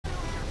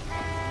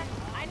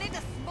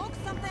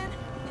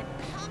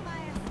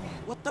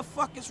What the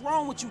fuck is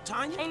wrong with you,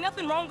 Tanya? Ain't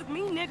nothing wrong with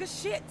me, nigga.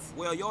 Shit.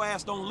 Well, your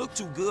ass don't look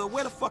too good.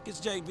 Where the fuck is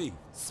JB?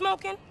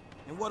 Smoking.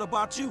 And what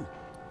about you?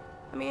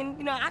 I mean,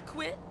 you know, I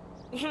quit.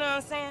 You know what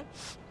I'm saying?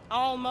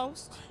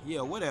 Almost.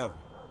 Yeah, whatever.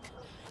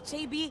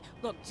 JB,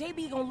 look,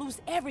 JB gonna lose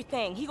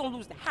everything. He gonna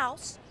lose the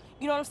house,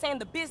 you know what I'm saying,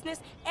 the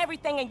business,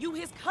 everything, and you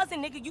his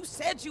cousin, nigga. You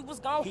said you was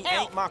gonna help. He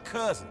ain't my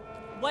cousin.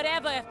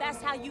 Whatever, if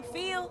that's how you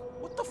feel.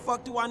 What the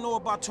fuck do I know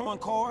about towing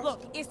cars?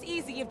 Look, it's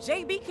easy. If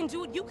JB can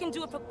do it, you can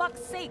do it, for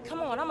fuck's sake.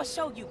 Come on, I'ma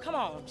show you. Come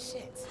on,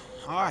 shit.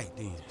 All right,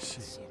 then.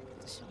 Shit.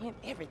 Show him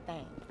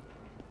everything.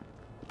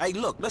 Hey,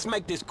 look, let's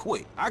make this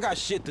quick. I got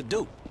shit to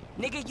do.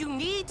 Nigga, you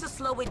need to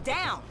slow it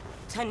down.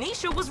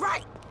 Tanisha was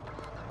right.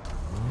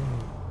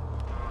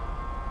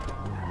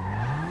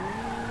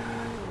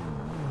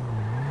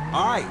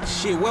 All right,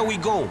 shit, where we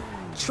going?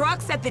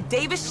 Trucks at the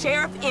Davis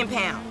Sheriff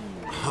Impound.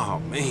 Oh,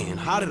 man,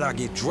 how did I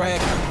get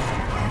dragged?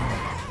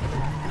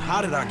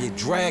 How did I get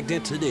dragged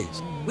into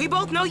this? We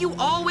both know you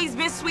always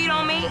been sweet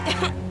on me.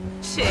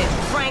 Shit,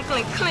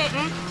 Franklin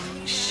Clinton.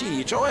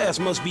 Shit, your ass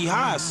must be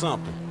high or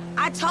something.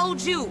 I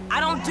told you, I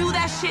don't do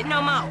that shit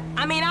no more.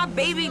 I mean, I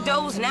baby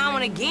doze now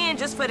and again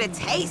just for the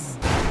taste.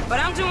 But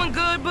I'm doing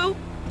good, boo.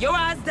 Your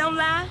eyes don't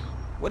lie.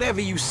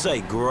 Whatever you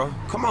say, girl.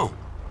 Come on.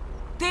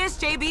 There's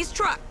JB's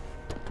truck.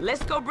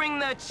 Let's go bring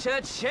the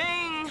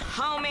cha-ching,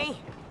 homie.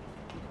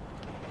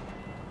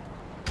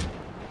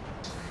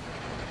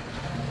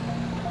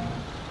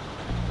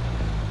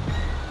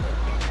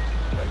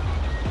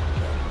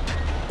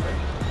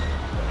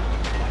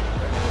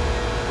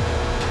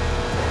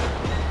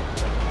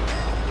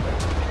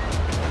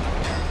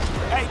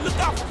 Hey, look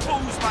out for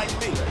fools like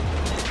me.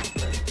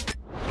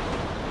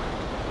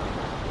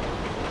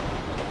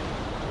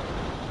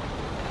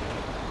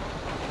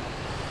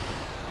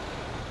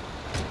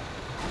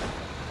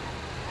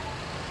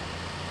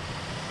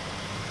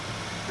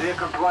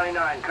 Vehicle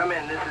 29, come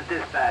in. This is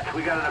dispatch.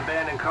 We got an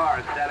abandoned car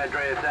at San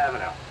Andreas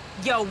Avenue.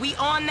 Yo, we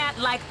on that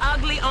like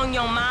ugly on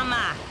your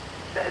mama.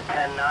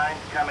 10-9,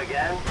 come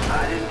again?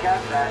 I didn't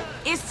catch that.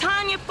 It's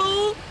Tanya,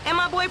 fool, and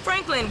my boy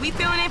Franklin. We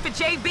filling in for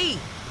JB.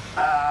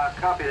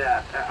 Copy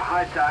that.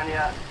 Hi,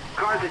 Tanya.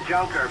 Car's a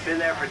junker. Been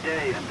there for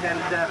days.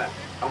 10-7.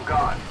 I'm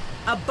gone.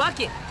 A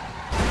bucket.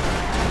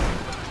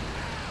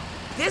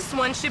 This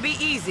one should be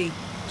easy.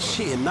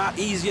 Shit, not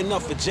easy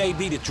enough for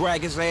JB to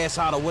drag his ass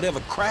out of whatever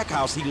crack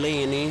house he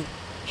laying in.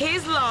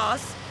 His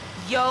loss,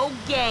 yo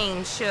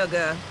gain,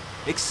 sugar.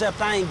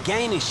 Except I ain't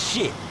gaining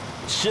shit,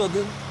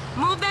 sugar.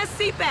 Move that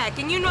seat back,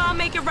 and you know I'll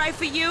make it right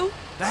for you.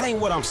 That ain't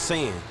what I'm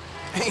saying.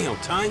 Damn,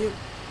 Tanya,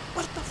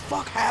 what the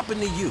fuck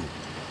happened to you?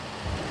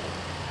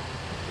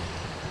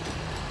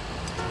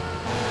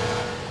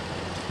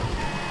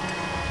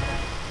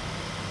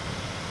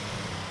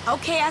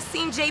 Okay, I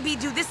seen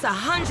JB do this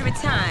 100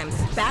 times.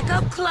 Back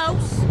up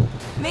close.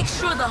 Make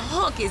sure the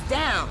hook is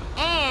down.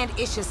 And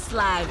it should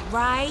slide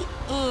right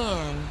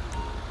in.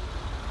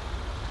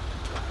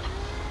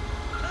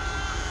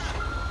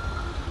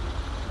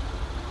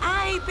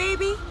 Aight,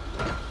 baby.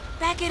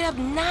 Back it up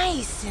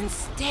nice and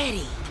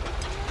steady.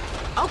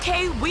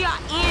 Okay, we are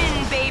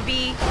in,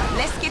 baby.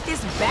 Let's get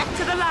this back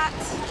to the lot.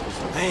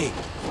 Hey,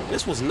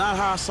 this was not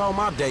how I saw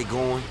my day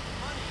going.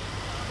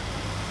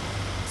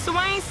 So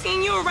I ain't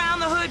seen you around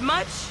the hood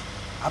much?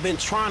 I've been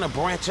trying to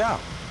branch out.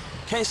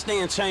 Can't stay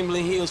in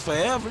Chamberlain Hills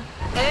forever.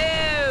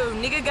 Oh,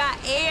 nigga got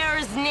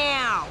airs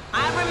now.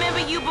 I remember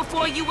you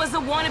before you was a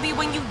wannabe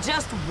when you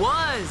just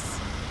was.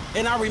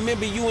 And I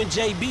remember you and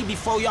JB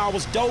before y'all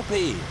was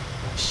dopehead.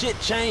 Shit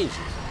changes.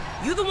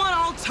 You the one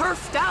all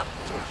turfed up.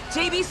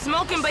 JB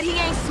smoking, but he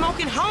ain't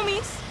smoking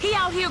homies. He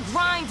out here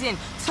grinding,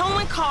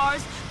 towing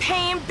cars,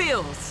 paying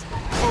bills.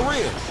 For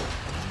real.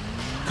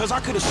 Cause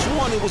I could've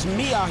sworn it was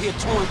me out here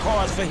towing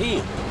cars for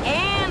him.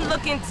 And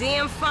looking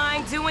damn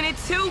fine doing it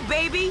too,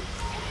 baby.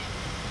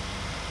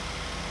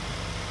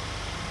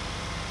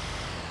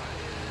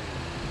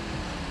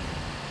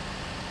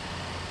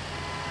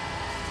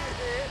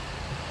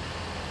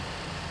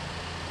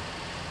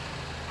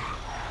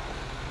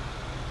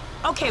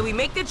 Okay, we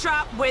make the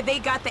drop where they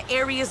got the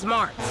areas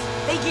marked.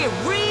 They get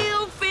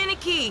real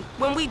finicky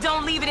when we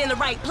don't leave it in the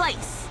right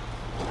place.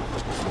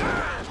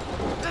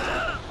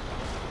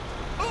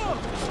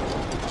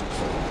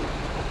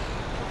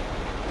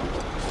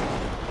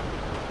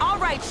 All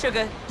right,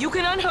 sugar, you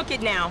can unhook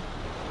it now.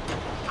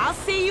 I'll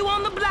see you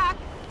on the block.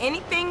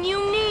 Anything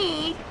you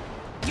need,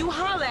 you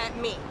holler at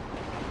me.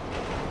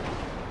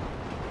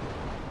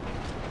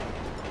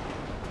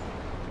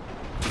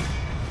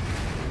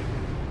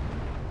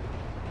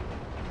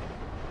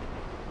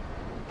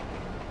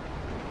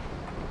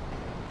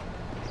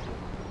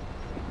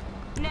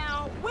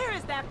 Now, where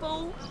is that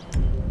fool?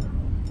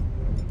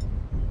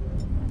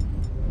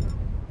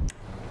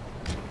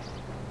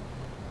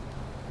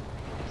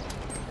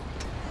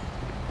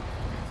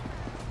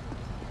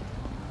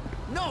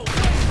 No!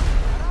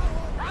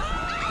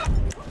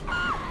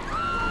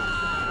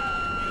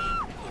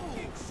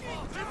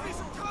 Give me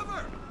some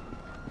cover!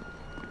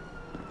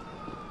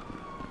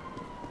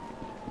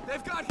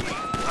 They've got heat!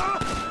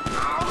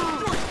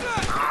 You're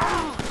dead!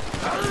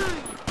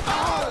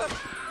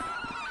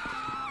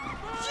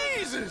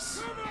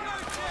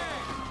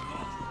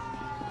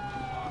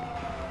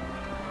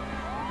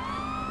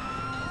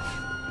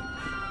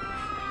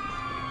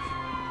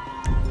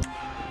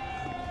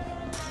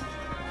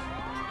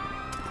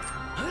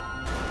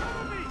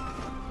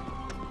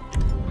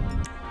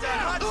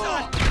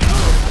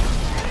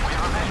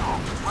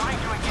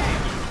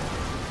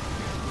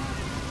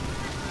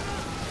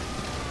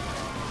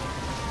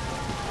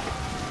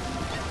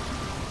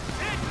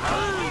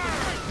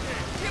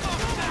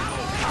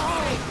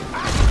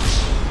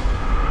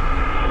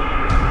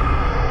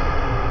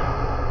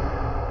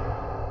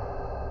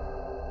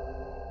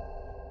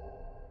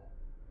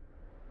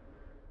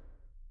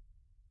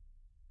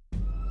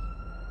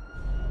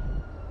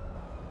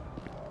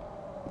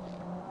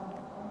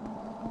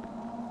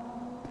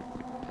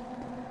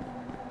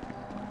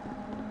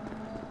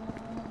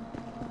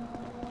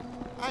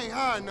 I ain't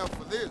high enough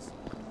for this.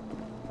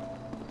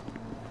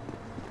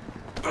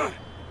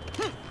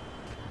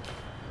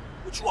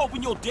 Would you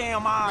open your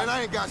damn eyes? Man,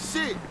 I ain't got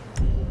shit.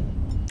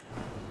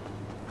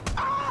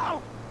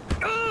 Ow!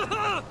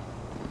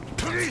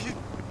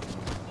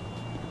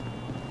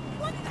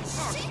 What the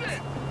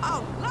shit?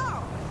 Oh,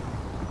 Lord.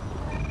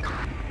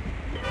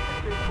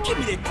 Give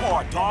me that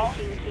car, dog.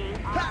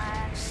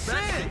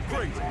 Shit!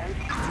 Crazy.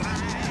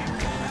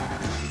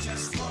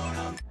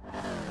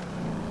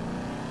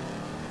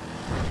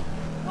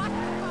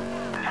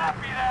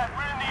 Happy that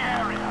we're in the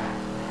area.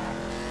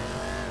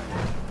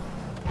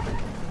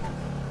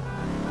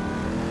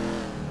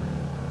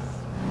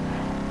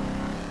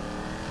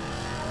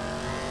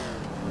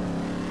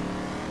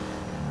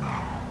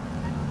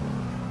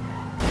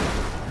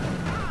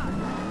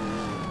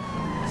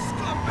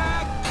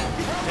 Scumbag!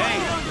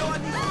 Damn!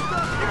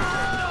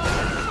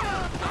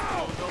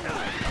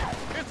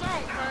 It's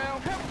on,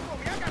 fam. Help for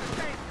me. I gotta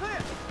stay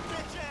clear.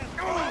 Bitch ass.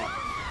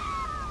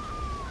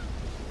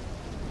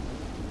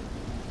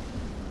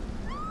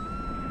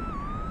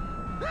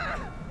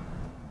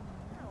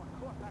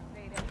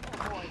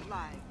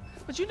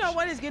 But you know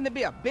what? It's getting to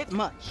be a bit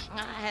much.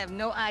 I have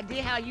no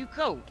idea how you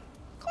cope.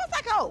 Of course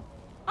I cope.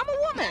 I'm a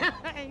woman.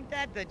 Ain't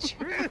that the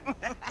truth?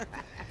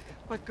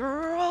 But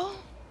girl,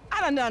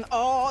 I done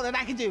all that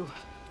I can do.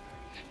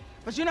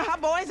 But you know how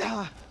boys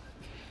are.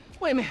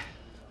 Wait a minute.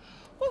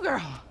 Oh,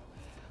 girl.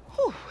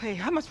 Whew, hey,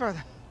 how much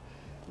further?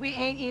 We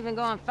ain't even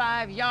gone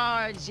 5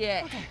 yards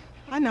yet. Okay,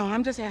 I know,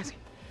 I'm just asking.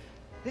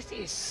 This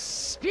is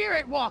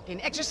spirit walking.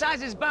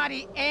 Exercises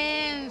body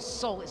and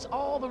soul. It's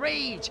all the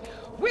rage.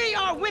 We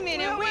are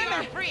women and we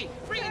are free.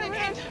 Free in an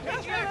end.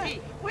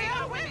 Purity. We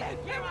are women.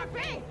 Here are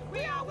free.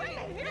 We are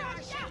women. Here are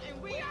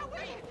shouting. We are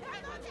women.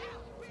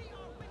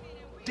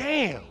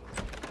 Damn!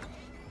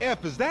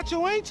 F, is that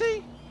your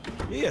auntie?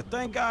 Yeah,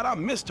 thank God I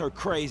missed her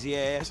crazy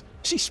ass.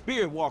 She's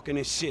spirit walking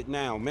and shit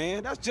now,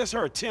 man. That's just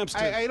her attempts to...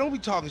 Hey, don't be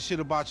talking shit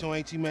about your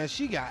auntie, man.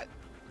 She cool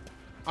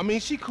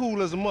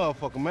as a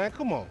motherfucker, man.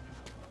 Come on.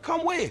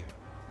 Come where?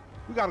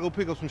 We gotta go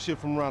pick up some shit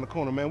from around the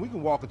corner, man. We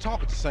can walk and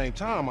talk at the same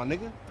time, my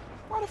nigga.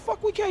 Why the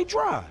fuck we can't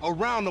drive?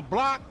 Around the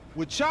block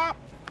with Chop?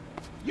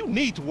 You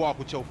need to walk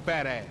with your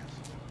fat ass.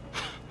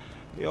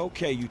 Yeah,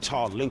 okay, you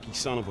tall, linky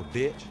son of a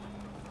bitch.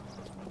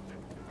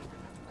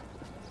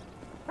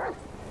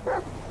 Come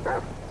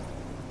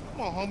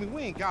on, homie.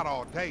 We ain't got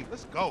all day.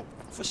 Let's go.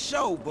 For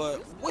sure,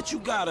 but what you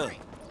gotta...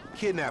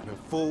 Kidnapping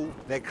fool,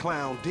 that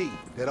clown D,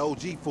 that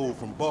OG fool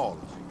from Ballers.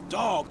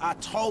 Dog, I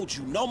told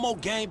you, no more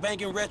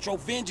gang-banging retro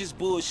vengeance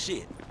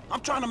bullshit. I'm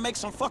trying to make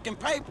some fucking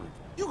paper.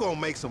 You gonna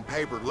make some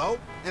paper,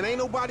 Lope, and ain't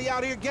nobody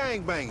out here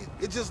gang-banging.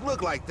 It just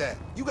look like that.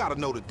 You gotta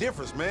know the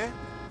difference, man.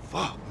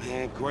 Fuck,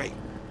 man, great.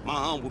 My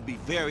aunt would be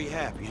very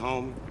happy,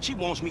 homie. She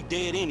wants me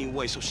dead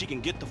anyway so she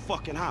can get the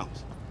fucking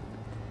house.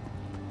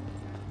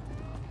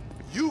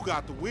 You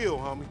got the wheel,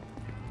 homie.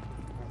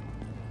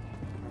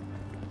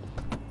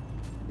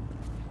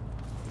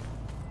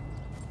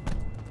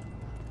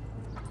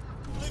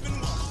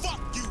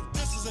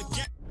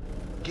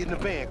 Get in the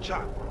van,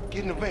 Chop.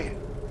 Get in the van.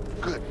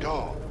 Good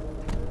dog.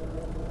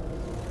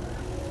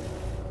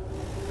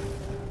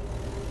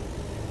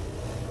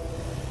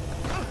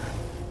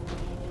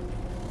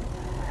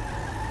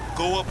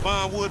 Go up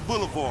Vinewood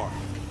Boulevard.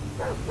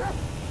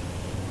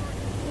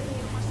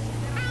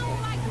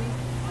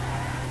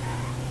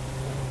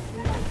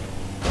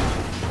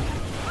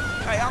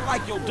 Hey, I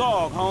like your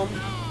dog, homie.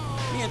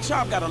 Me and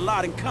Chop got a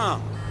lot in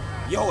common.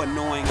 Yo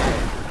annoying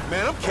ass.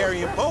 Man, I'm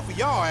carrying both of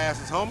y'all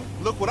asses, homie.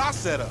 Look what I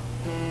set up.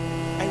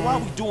 Hey, why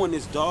we doing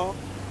this, dog?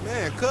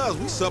 Man, cuz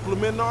we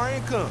supplementing our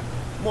income.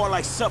 More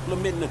like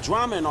supplementing the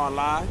drama in our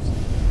lives.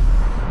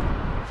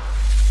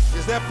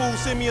 Is that fool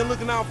Simeon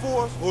looking out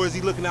for us, or is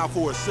he looking out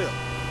for himself?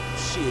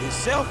 Shit,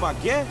 himself, I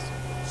guess.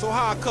 So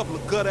how a couple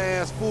of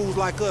gutter-ass fools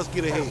like us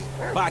get ahead?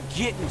 By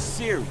getting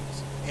serious.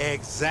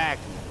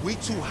 Exactly. We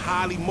two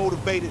highly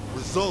motivated,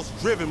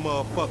 results-driven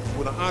motherfuckers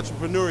with an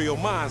entrepreneurial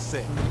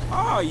mindset.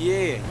 Oh,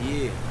 yeah.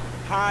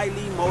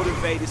 Highly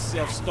motivated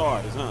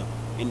self-starters, huh?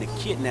 In the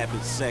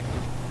kidnapping sector.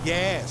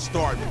 Yeah,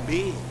 starting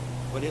big.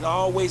 But it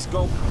always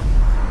go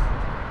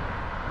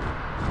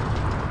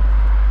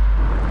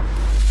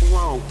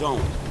wrong, don't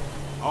it?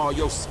 All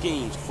your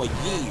schemes for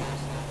years.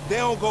 They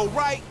don't go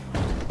right,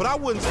 but I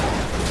wouldn't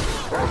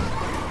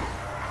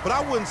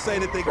say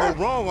that they go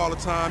wrong all the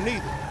time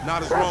neither.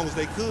 Not as wrong as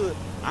they could.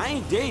 I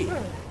ain't dead,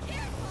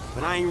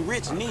 but I ain't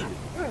rich neither.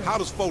 How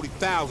does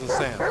 40,000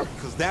 sound?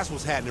 Because that's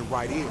what's happening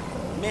right here.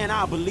 Man,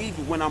 I believe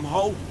it when I'm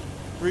holding.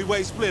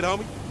 Three-way split,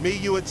 homie. Me,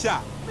 you, and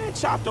Chop. Man,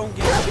 Chop don't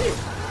get shit.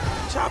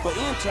 Chop an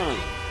intern.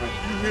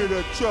 You hear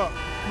that, Chop?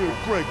 Little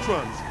Frank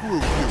trying to screw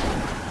you.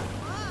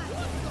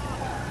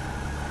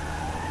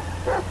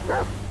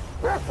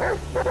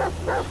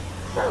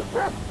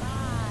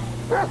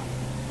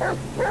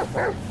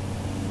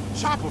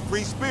 Chop a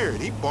free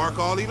spirit. He bark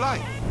all he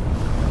like.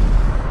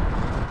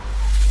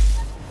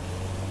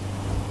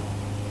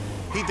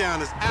 He down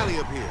this alley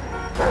up here.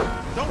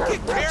 Don't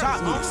get careless,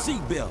 Chop me a homie.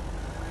 seatbelt.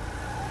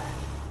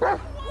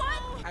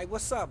 Hey,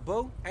 what's up,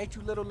 boo? Ain't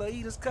you little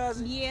Laida's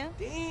cousin? Yeah.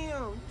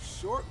 Damn, you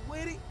short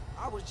with it?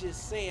 I was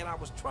just saying I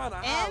was trying to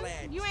holler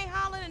at you ain't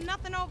hollering at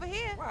nothing over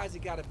here. Why has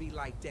it gotta be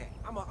like that?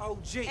 I'm an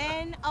OG.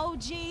 And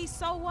OG,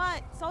 so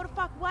what? So the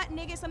fuck what,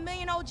 nigga? It's a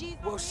million OGs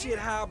Well, over shit, here.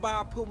 how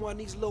about I put one of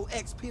these little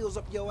X pills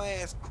up your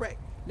ass crack?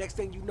 Next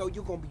thing you know,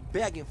 you're gonna be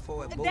begging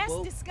for it, boo-boo. That's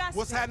disgusting.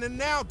 What's happening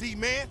now,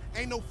 D-man?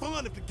 Ain't no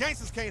fun if the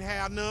gangsters can't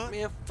have none.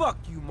 Man, fuck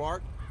you,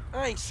 Mark.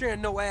 I ain't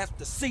sharing no ass with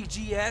the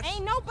CGS.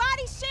 Ain't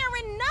nobody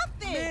sharing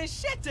nothing. Man,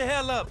 shut the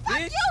hell up, fuck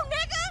bitch. you,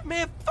 nigga.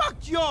 Man, fuck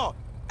y'all.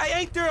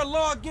 Hey, ain't there a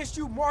law against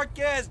you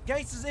mark-ass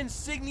gangsters,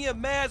 insignia,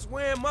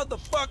 mask-wearing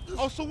motherfuckers?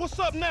 Oh, so what's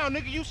up now,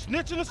 nigga? You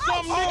snitching or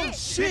something, nigga? Oh,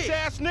 shit.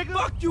 Bitch-ass nigga.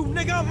 Fuck you,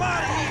 nigga. I'm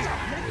out of here.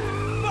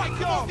 Fuck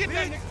y'all, Get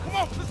that nigga. Come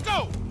on, let's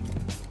go.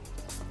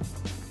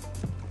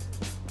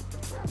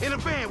 In the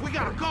van, we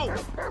gotta go.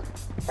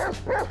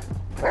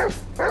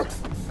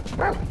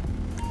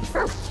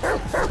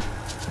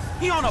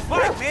 He on a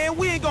bike, man.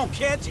 We ain't gonna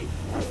catch him.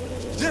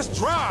 Just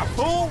drive,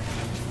 fool.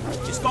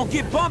 It's gonna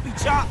get bumpy,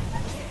 Chop.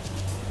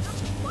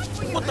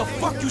 What the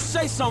fuck you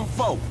say something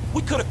for?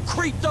 We could've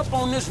creeped up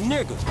on this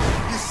nigga.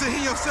 You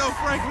see yourself,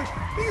 Franklin?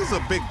 He's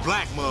a big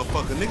black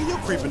motherfucker, nigga. Your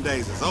creeping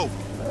days is over.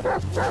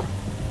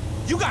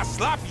 You got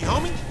sloppy,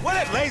 homie. Where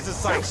that laser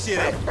sight shit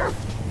at?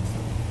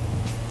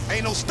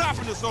 Ain't no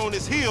stopping us on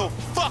this hill.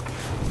 Fuck.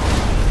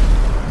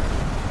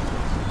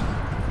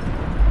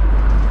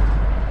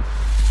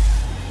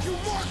 You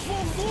mark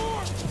one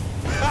more?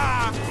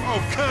 Ah,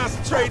 oh,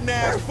 concentrating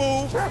ass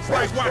fool. It's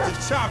like watching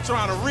Chop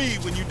trying to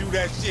read when you do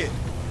that shit.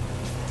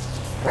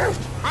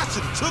 I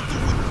should've took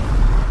it with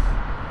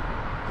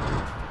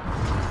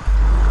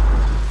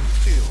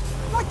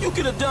me. Like you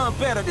could've done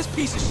better, this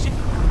piece of shit.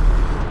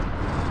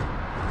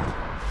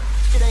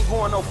 It ain't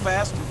going no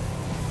faster.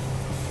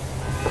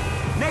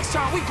 Next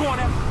time we going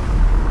to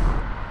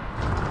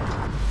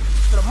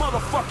the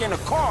motherfucker in the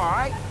car, all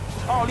right?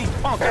 All these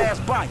punk-ass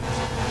bikes.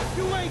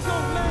 You ain't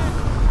gonna land.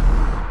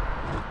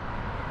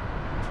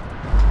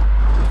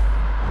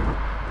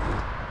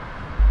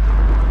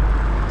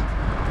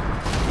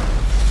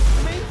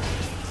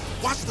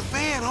 Watch the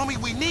van, homie.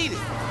 We need it.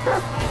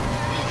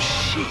 Oh,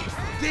 shit.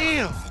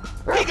 Damn.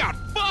 He got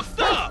fucked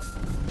up.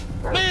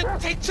 Man,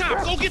 take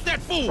Chop, go get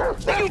that fool.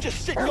 Now you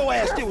just sitting your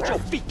ass there with your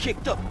feet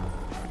kicked up.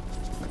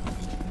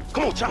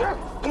 Come on,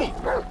 Chop. Come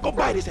on. Go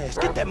bite his ass.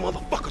 Get that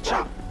motherfucker,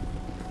 Chop.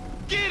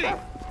 Get him.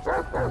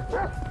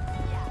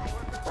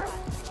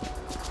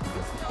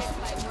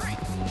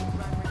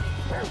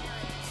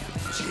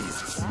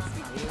 Jesus.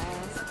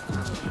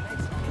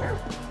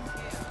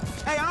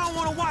 Hey, I don't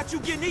want to watch you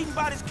getting eaten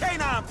by this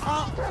canine,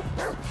 punk.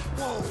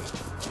 Whoa.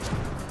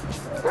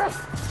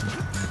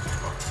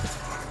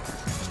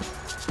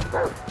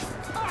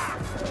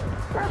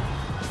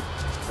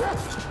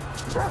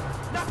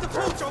 Not the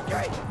pooch,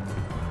 okay?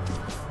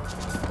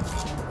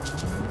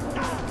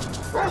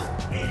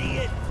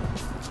 Idiot.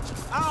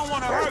 I don't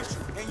want to hurt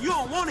you, and you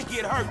don't want to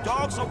get hurt,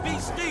 dog, so be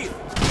still.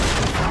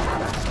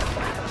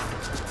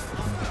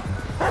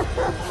 I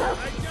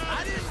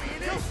didn't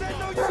mean it. You said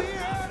no, you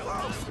here.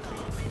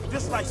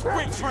 Just like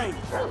sprint training.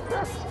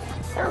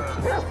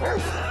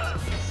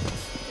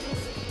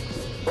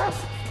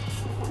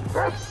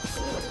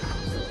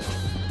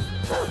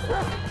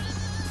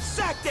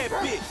 Sack that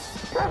bitch!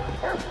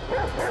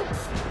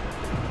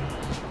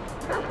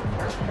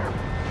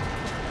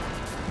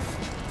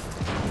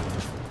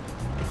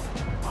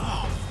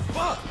 Oh,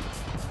 fuck!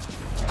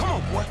 Come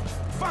on, boy.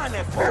 Find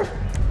that fool.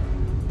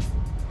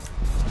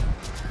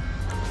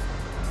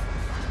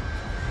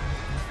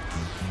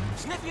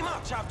 Sniff him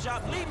out, Chop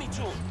Chop. Lead me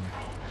to him.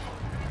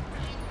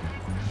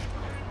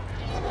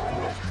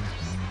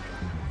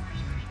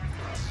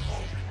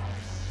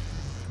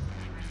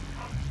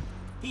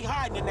 He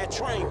hiding in that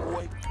train,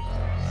 boy.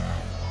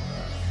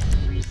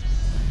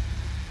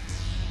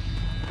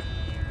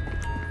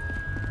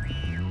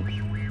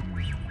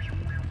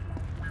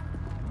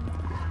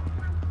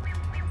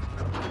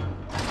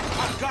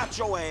 I got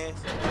your ass.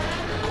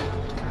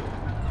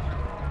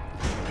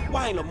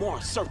 Why ain't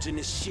Lamar searching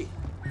this shit?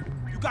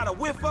 You got a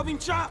whiff of him,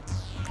 Chop?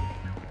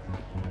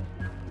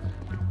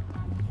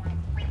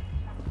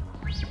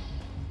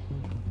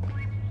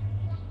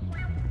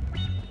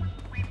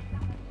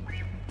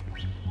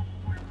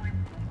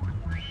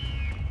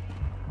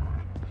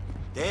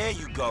 There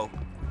you go.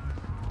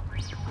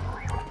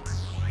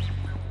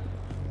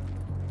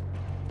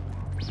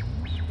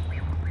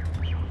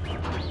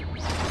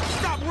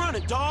 Stop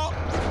running, dog.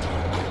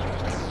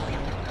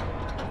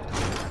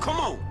 Come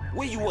on,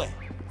 where you at?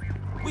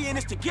 We in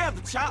this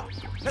together, Chop.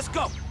 Let's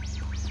go.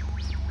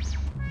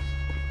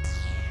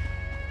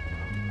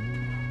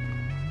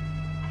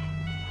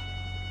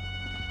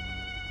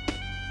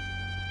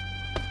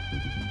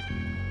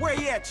 Where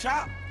you at,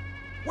 Chop?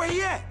 Where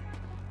you at?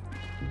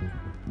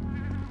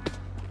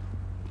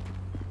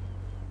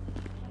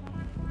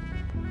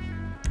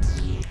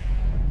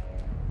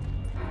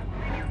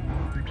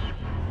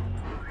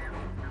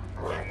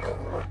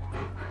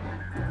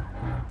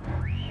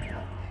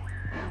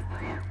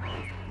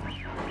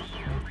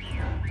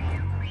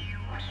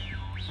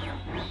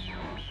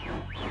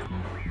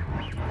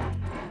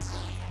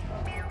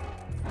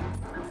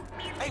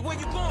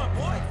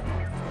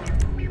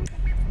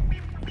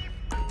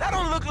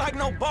 look like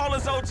no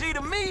baller's OG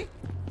to me.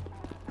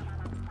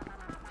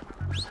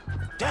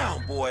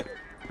 Down, boy.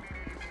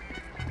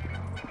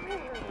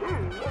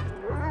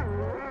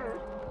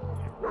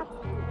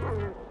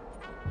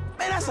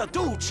 Man, that's a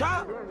dude,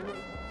 Chop.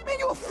 Man,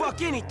 you'll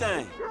fuck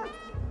anything.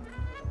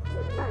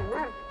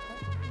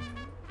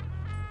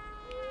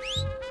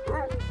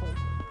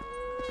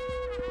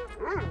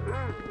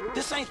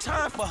 This ain't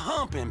time for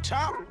humping,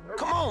 Chop.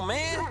 Come on,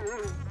 man.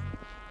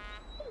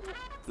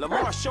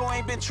 Lamar sure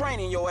ain't been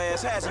training your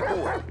ass, has he,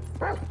 boy?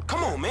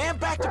 Come on, man,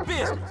 back to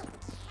business.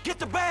 Get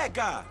the bad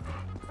guy.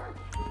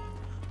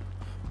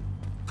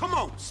 Come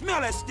on,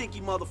 smell that stinky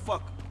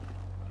motherfucker.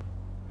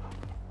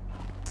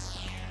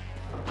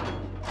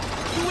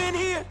 You in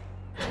here?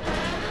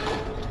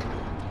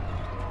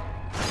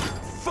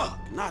 Fuck,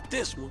 not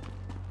this one.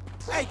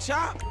 Hey,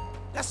 Chop,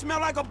 that smell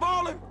like a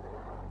baller?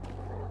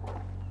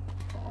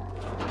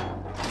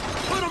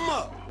 Put him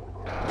up.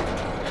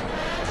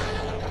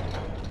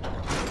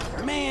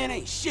 Man,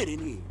 ain't shit in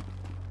here.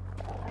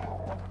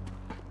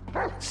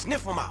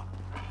 Sniff him out.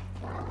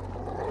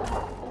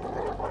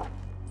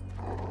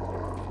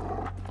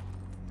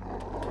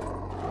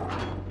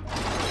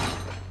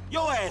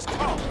 Your ass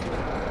caught.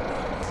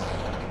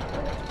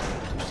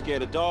 You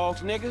scared of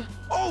dogs, nigga?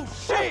 Oh,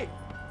 shit!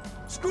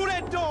 Screw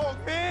that dog,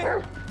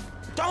 man!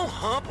 Don't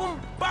hump him.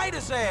 Bite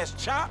his ass,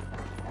 Chop.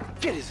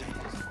 Get his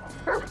ass.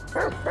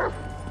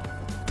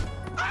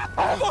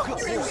 Fuck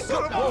you,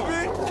 son of a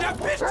bitch! That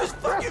bitch just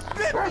fucking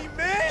bit me,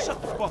 man!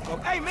 Shut the fuck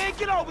up. Hey, man,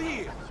 get over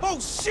here. Oh,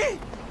 shit!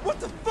 What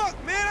the fuck,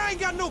 man? I ain't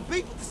got no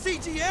beef with the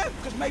CGF.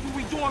 Because maybe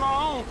we doing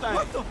our own thing.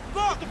 What the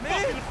fuck,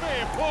 man? Fuck the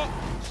fan, Punk.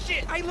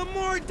 Shit. Hey,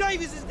 Lamar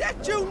Davis, is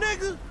that you,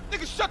 nigga?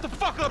 Nigga, shut the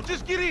fuck up.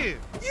 Just get in.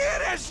 Yeah,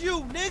 that's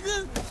you,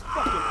 nigga.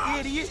 Fucking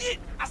idiot. Shit.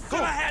 I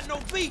said I had no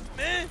beef,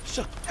 man.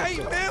 Shut the fuck up. Hey,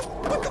 man,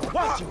 what the Watch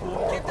fuck? it,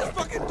 boy. Get this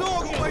fucking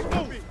dog away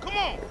from me. Come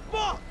on.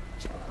 Fuck.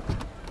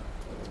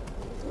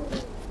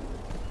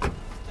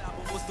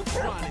 What's the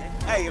front?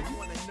 Hey, if you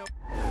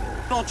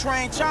don't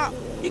train Chop,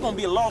 he gonna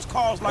be a lost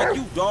cause like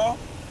you, dawg.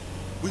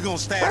 We gonna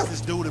stash this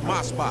dude in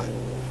my spot.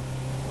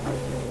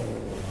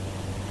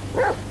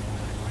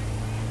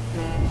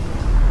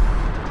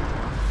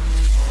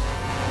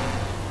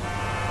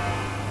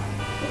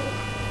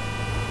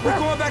 We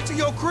going back to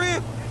your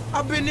crib?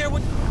 I've been there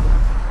with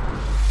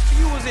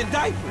you was in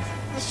diapers.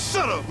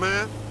 Shut up,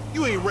 man.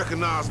 You ain't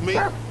recognize me.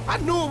 I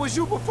knew it was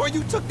you before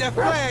you took that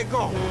flag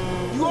off.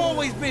 You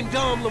always been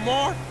dumb,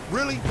 Lamar.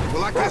 Really?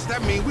 Well, I guess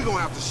that means we gonna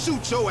have to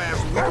shoot your ass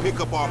when we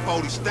pick up our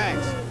 40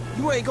 stacks.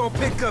 You ain't gonna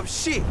pick up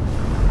shit.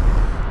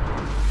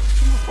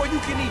 Before you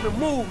can even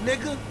move,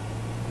 nigga.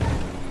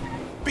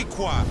 Be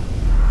quiet.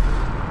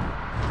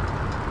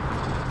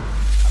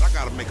 I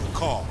gotta make a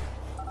call.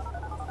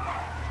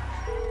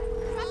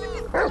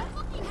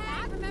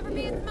 Remember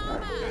me, it's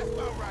Mama.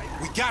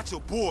 We got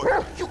your boy.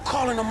 You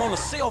calling them on a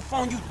cell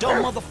phone, you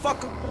dumb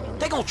motherfucker?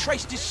 They gonna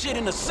trace this shit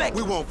in a sec.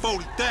 We want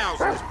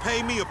 40,000. Just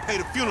pay me or pay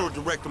the funeral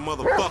director,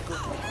 motherfucker.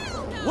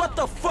 What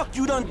the fuck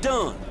you done?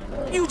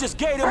 You just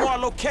gave them our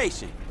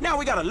location. Now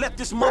we gotta let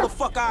this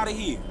motherfucker out of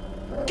here.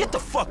 Get the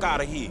fuck out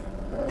of here.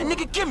 And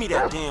nigga, give me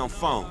that damn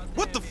phone.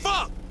 What the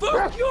fuck?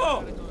 Fuck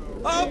y'all.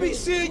 I'll be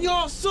seeing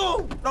y'all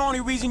soon. The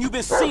only reason you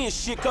been seeing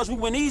shit cause we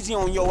went easy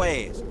on your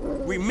ass.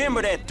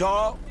 Remember that,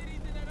 dog.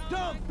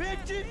 Dumb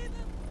bitches.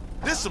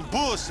 This some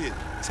bullshit.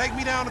 Take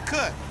me down the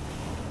cut.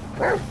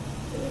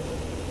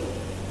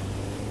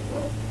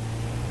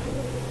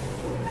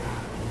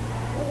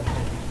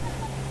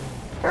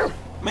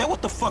 Man,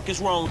 what the fuck is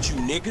wrong with you,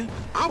 nigga?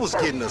 I was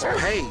getting us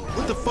paid.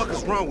 What the fuck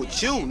is wrong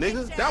with you,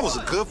 nigga? That was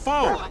a good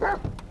phone. All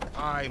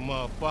right,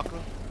 motherfucker.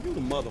 You the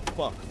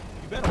motherfucker.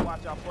 You better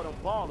watch out for them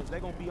ballers. They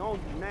gonna be on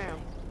you now.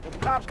 The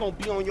cops gonna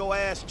be on your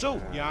ass,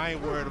 too. Yeah, I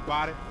ain't worried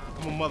about it.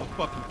 I'm a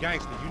motherfucking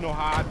gangster. You know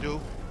how I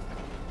do.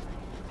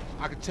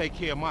 I can take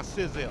care of my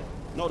sizzle.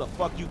 No, the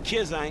fuck you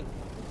kids ain't.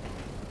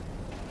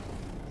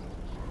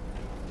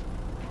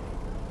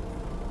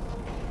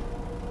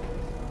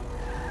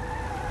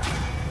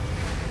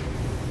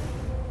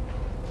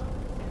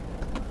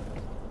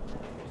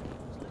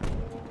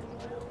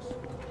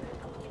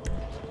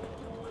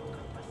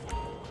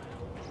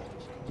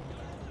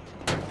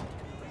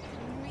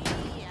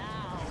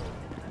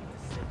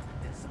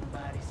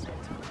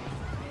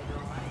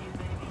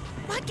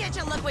 Why can't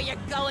you look where you're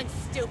going,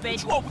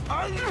 stupid? Oh,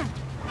 I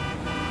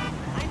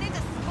need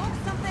to smoke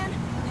something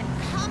and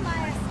calm my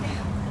ass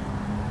down.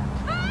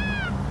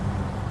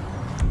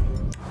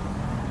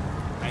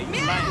 Hey,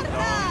 you lying,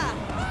 dog.